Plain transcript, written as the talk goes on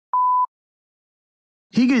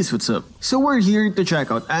Hey guys, what's up? So we're here to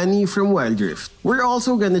check out Annie from Wild Rift. We're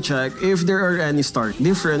also gonna check if there are any stark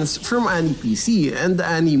difference from Annie PC and the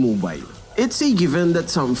Annie mobile. It's a given that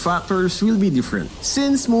some factors will be different,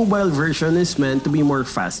 since mobile version is meant to be more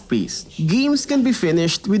fast-paced. Games can be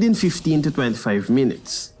finished within 15 to 25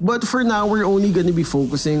 minutes. But for now, we're only gonna be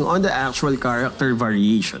focusing on the actual character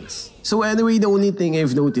variations. So anyway, the only thing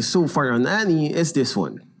I've noticed so far on Annie is this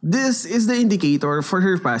one. This is the indicator for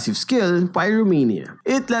her passive skill, Pyromania.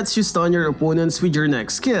 It lets you stun your opponents with your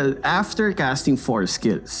next skill after casting 4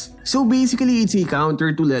 skills. So basically, it's a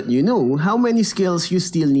counter to let you know how many skills you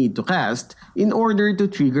still need to cast in order to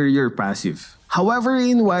trigger your passive. However,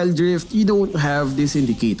 in Wild Rift, you don't have this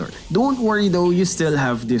indicator. Don't worry though, you still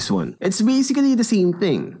have this one. It's basically the same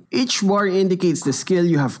thing. Each bar indicates the skill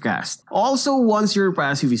you have cast. Also, once your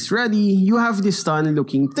passive is ready, you have this stun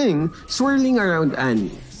looking thing swirling around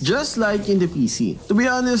Annie. Just like in the PC. To be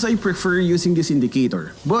honest, I prefer using this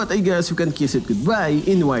indicator, but I guess you can kiss it goodbye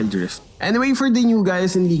in Wild Rift. Anyway, for the new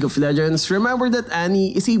guys in League of Legends, remember that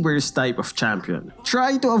Annie is a burst type of champion.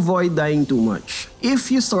 Try to avoid dying too much. If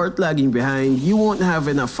you start lagging behind, you won't have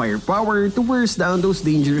enough firepower to burst down those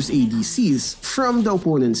dangerous ADCs from the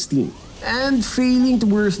opponent's team. And failing to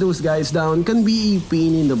burst those guys down can be a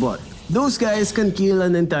pain in the butt. Those guys can kill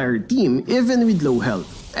an entire team even with low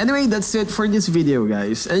health. Anyway, that's it for this video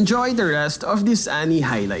guys. Enjoy the rest of this Annie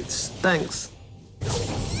highlights. Thanks!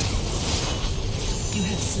 You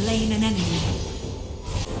have slain an enemy.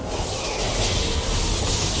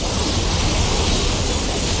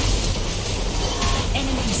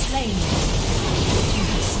 Enemy slain. You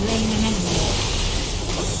have slain an enemy.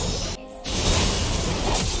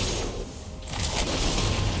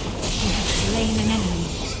 You have slain an enemy.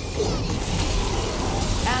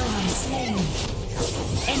 Ally slain.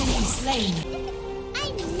 Enemy slain.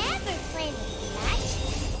 I never played this match.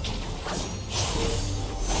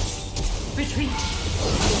 Retreat.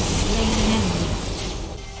 Slain an enemy.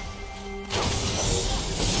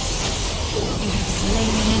 You have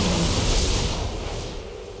slain an enemy.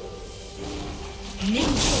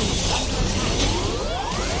 Ninja is under attack.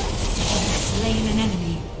 You have slain an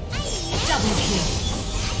enemy. Double kill.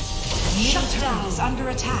 Shut down is under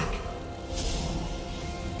attack.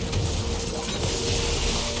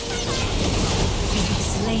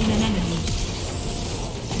 Slain an enemy.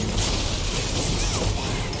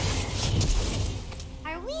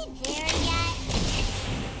 Are we there yet?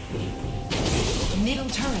 Middle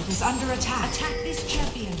turret is under attack. Attack this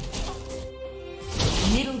champion.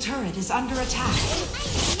 Middle turret is under attack.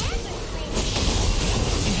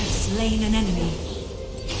 You have slain an enemy.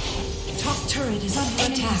 Top turret is under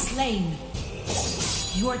attack. Slain.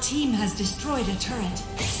 Your team has destroyed a turret.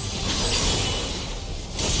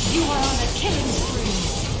 You are on a killing spree.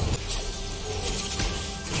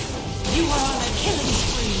 You are on a killing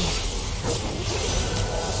spree.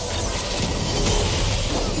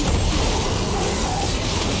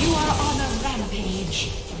 You are on a rampage.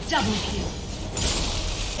 Double kill.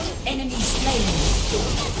 Enemy slain.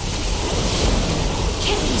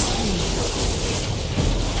 Killing spree.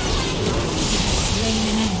 Slain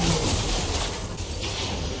an enemy.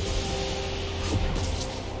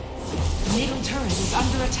 Middle turret is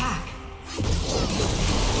under attack. You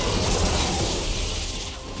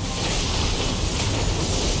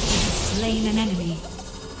have slain an enemy.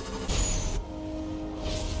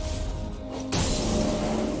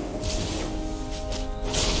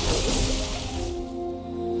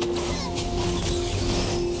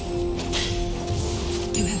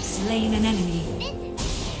 You have slain an enemy. You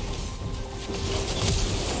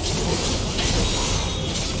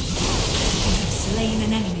have slain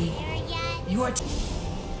an enemy. Your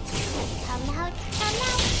Come out,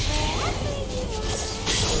 wherever you are.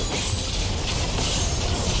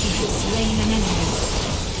 You have slain an enemy.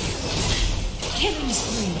 Killing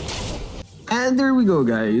spree. And there we go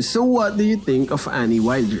guys, so what do you think of Annie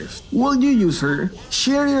Wild Rift? Will you use her?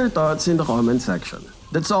 Share your thoughts in the comment section.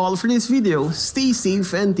 That's all for this video, stay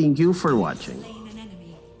safe and thank you for watching.